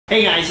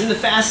Hey guys,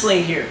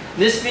 Nthefastlane here. In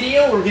this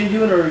video, we're going to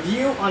do a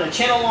review on a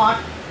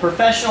Channellock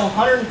professional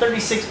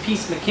 136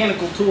 piece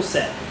mechanical tool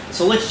set.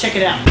 So let's check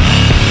it out.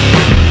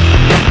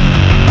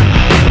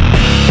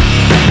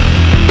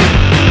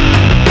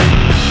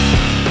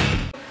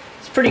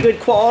 It's pretty good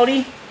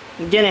quality.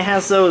 Again, it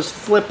has those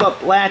flip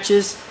up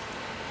latches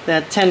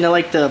that tend to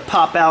like to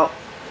pop out.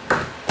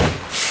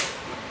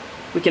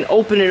 We can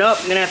open it up.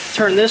 I'm going to have to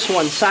turn this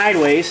one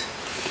sideways.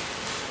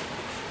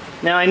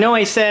 Now I know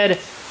I said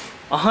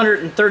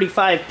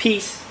 135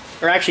 piece,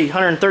 or actually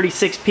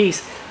 136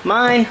 piece.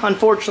 Mine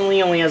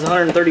unfortunately only has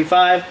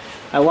 135.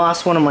 I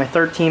lost one of my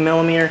 13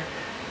 millimeter.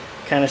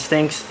 Kind of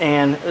stinks.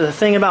 And the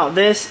thing about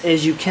this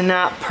is you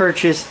cannot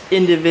purchase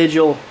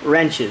individual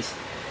wrenches.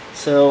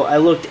 So I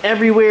looked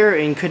everywhere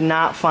and could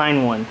not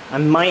find one. I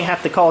might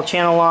have to call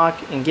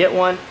Channellock and get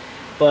one,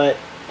 but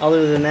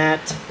other than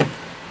that,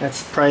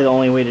 that's probably the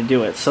only way to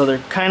do it. So they're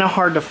kind of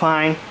hard to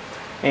find,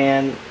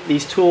 and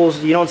these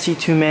tools, you don't see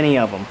too many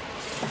of them.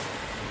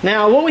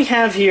 Now what we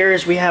have here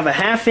is we have a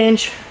 1/2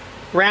 inch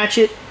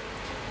ratchet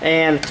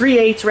and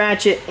 3/8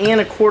 ratchet and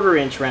a 1/4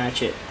 inch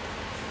ratchet.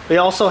 We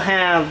also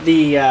have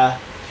the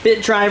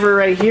bit driver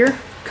right here.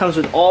 Comes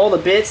with all the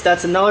bits.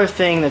 That's another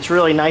thing that's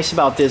really nice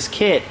about this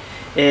kit,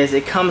 is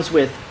it comes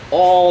with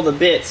all the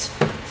bits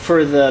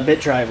for the bit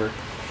driver.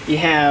 You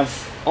have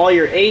all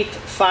your 1/8,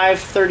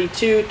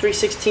 5/32,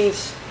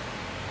 3/16,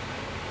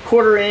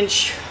 1/4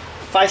 inch,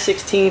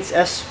 5/16,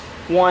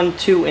 S1,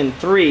 2, and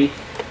 3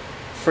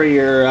 for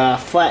your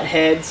flat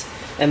heads,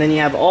 and then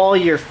you have all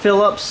your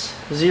Phillips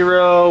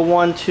 0,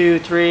 1, 2,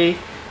 3,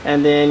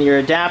 and then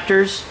your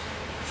adapters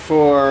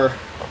for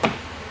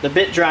the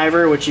bit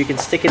driver, which you can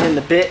stick it in the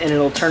bit and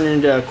it'll turn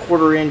into a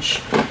 1/4 inch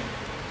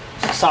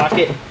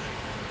socket.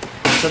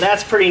 So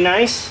that's pretty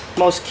nice.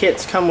 Most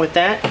kits come with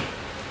that.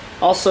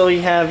 Also,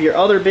 you have your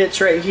other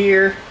bits right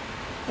here,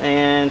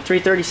 and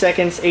 3/32,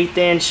 1/8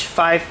 inch,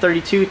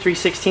 5/32,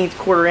 3/16,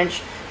 1/4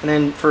 inch, and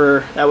then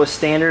for that was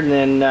standard.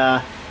 And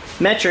then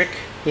metric,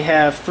 you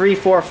have 3,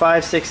 4,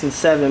 5, 6, and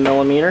 7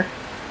 millimeter.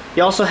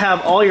 You also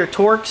have all your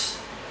Torx.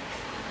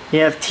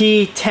 You have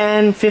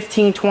T10,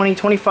 15, 20,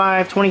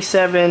 25,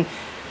 27,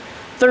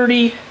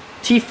 30,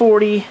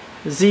 T40,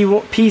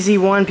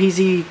 PZ1,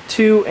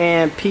 PZ2,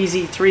 and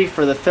PZ3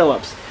 for the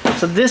Phillips.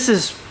 So this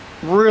is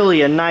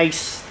really a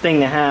nice thing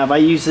to have. I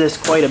use this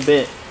quite a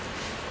bit.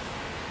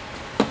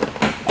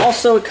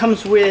 Also, it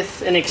comes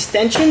with an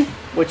extension,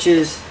 which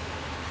is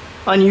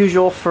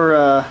unusual for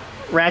a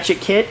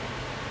ratchet kit.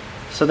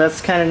 So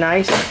that's kind of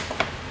nice.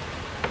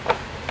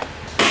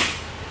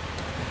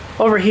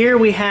 Over here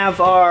we have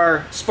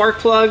our spark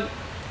plug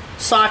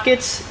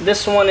sockets.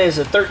 This one is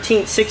a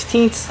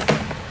 13/16.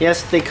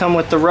 Yes, they come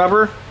with the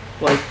rubber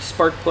like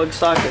spark plug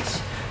sockets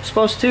are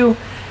supposed to.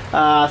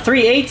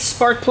 3/8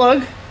 spark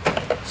plug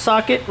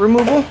socket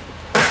removal.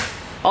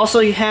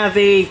 Also, you have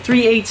a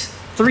 3/8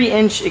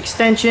 3-inch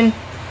extension.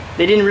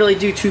 They didn't really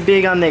do too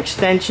big on the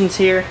extensions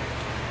here.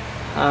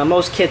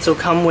 Most kits will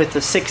come with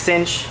a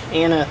 6-inch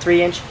and a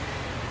 3-inch.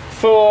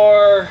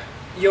 For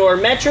your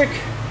metric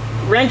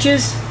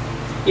wrenches,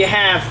 you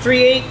have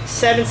 3/8,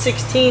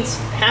 7/16,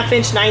 1/2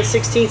 inch,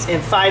 9/16,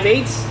 and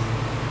 5/8.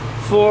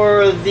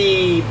 For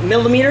the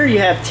millimeter, you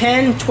have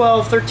 10,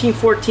 12, 13,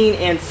 14,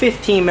 and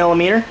 15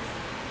 millimeter.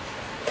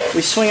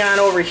 We swing on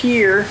over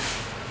here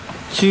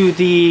to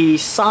the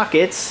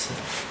sockets.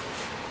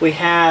 We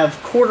have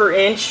 1/4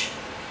 inch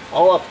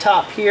all up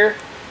top here.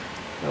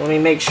 Now let me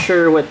make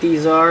sure what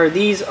these are.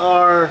 These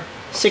are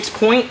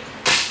 6-point.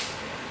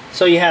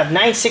 So you have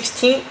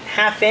 9/16,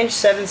 1/2 inch,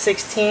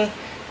 7/16,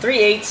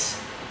 3/8,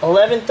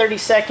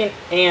 11/32,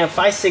 and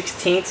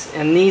 5/16,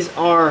 and these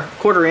are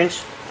 1/4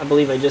 inch. I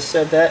believe I just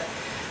said that.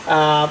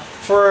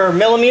 For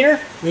millimeter,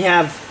 you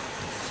have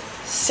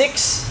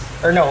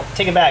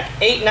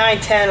 8, 9,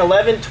 10,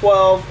 11,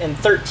 12, and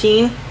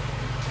 13.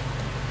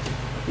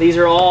 These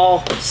are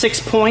all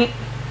 6-point.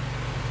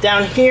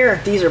 Down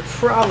here, these are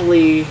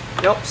probably,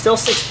 nope, still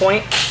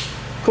 6-point,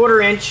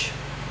 1/4 inch.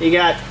 You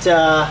got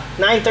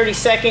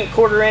 9/32,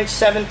 1/4 inch,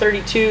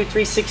 7/32,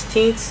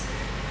 3/16.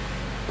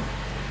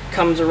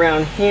 Comes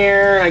around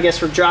here. I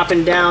guess we're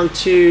dropping down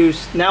to,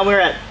 now we're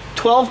at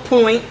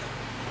 12-point,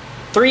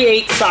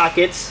 3/8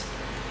 sockets.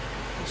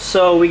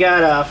 So we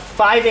got a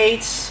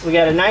 5/8, we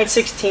got a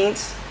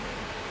 9/16,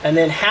 and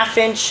then 1/2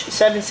 inch,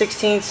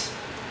 7/16,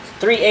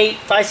 3/8,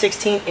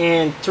 5/16,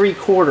 and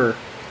 3/4.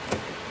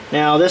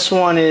 Now this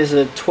one is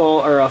a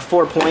 12 or a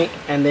 4-point,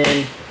 and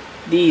then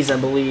these, I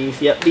believe,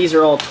 yep, these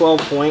are all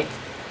 12-point.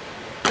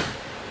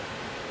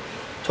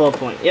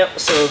 12-point, yep.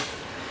 So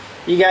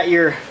you got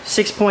your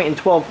 6-point and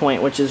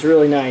 12-point, which is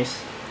really nice.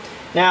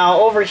 Now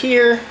over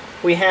here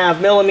we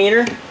have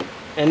millimeter,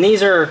 and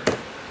these are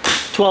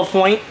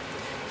 12-point.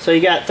 So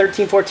you got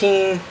 13,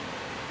 14,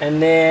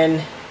 and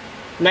then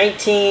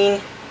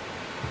 19.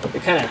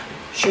 They're kind of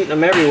shooting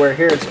them everywhere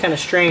here. It's kind of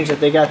strange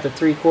that they got the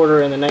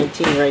 3/4 and the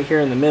 19 right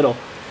here in the middle,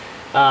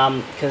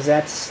 because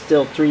that's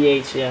still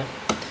 3/8, yeah.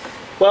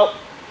 Well,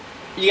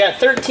 you got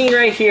 13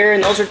 right here,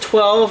 and those are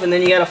 12, and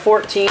then you got a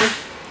 14,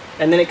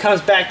 and then it comes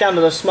back down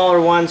to the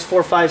smaller ones,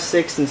 4, 5,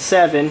 6, and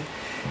 7.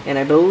 And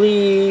I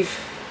believe,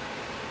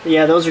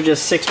 yeah, those are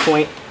just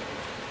 6-point.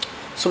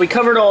 So we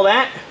covered all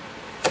that.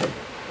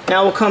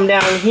 Now we'll come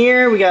down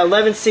here. We got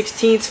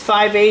 11/16,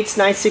 5/8,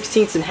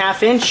 9/16, and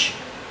 1/2 inch.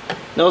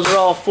 Those are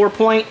all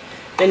 4-point.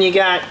 Then you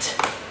got,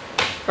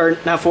 or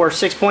not 4,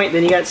 6-point.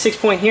 Then you got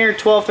 6-point here,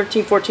 12,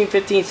 13, 14,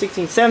 15,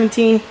 16,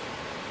 17.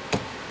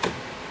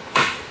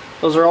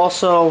 Those are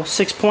also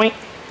 6-point.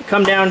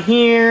 Come down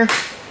here,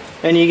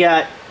 and you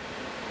got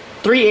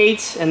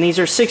 3/8, and these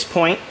are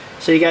 6-point.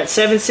 So you got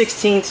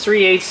 7/16,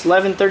 3/8,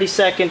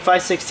 11/32,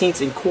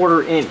 5/16, and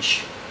 1/4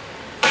 inch.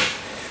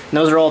 And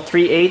those are all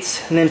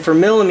 3/8. And then for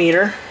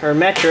millimeter or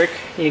metric,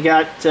 you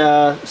got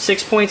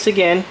 6 points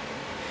again,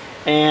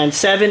 and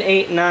 7,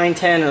 8, 9,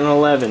 10, and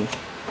 11.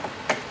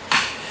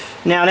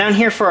 Now down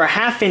here for our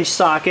 1/2 inch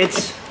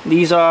sockets,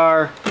 these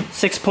are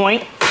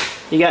 6-point.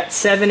 You got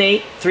 7,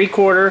 8,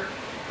 3/4,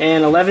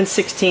 and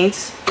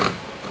 11/16.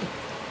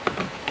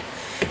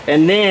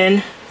 And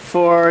then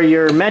for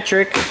your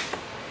metric,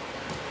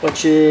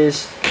 which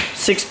is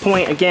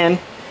 6-point again,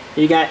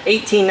 you got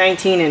 18,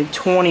 19, and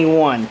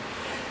 21.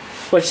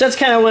 Which that's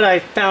kind of what I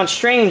found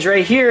strange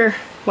right here.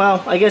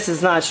 Well, I guess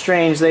it's not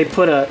strange. They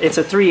put it's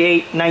a 3,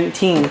 8,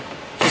 19,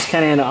 just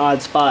kind of in an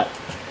odd spot.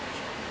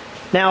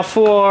 Now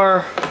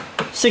for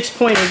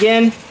 6-point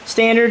again,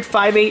 standard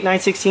 5, 8, 9,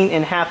 16,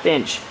 and 1/2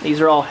 inch.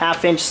 These are all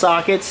 1/2 inch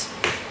sockets.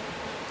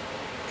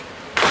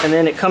 And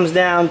then it comes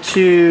down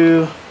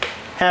to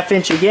 1/2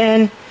 inch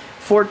again,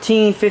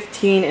 14,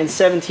 15, and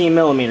 17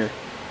 millimeter.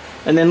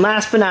 And then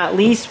last but not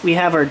least, we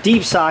have our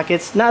deep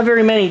sockets. Not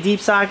very many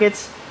deep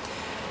sockets.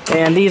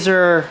 And these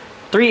are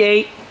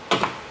 3/8,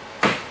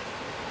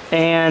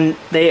 and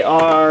they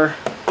are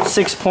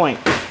 6-point.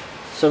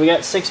 So we got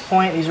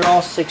 6-point. These are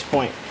all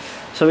 6-point.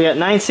 So we got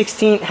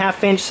 9/16,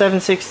 1/2 inch,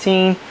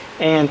 7/16,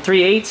 and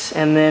 3/8.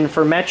 And then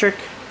for metric,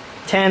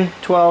 10,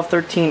 12,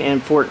 13,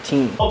 and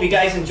 14. Hope you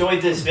guys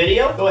enjoyed this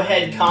video. Go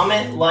ahead,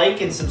 comment, like,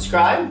 and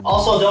subscribe.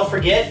 Also, don't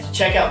forget to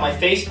check out my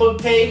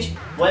Facebook page,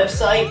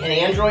 website, and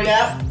Android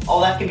app. All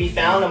that can be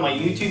found on my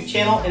YouTube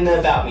channel in the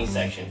About Me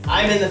section.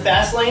 I'm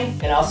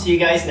Nthefastlane, and I'll see you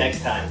guys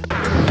next time.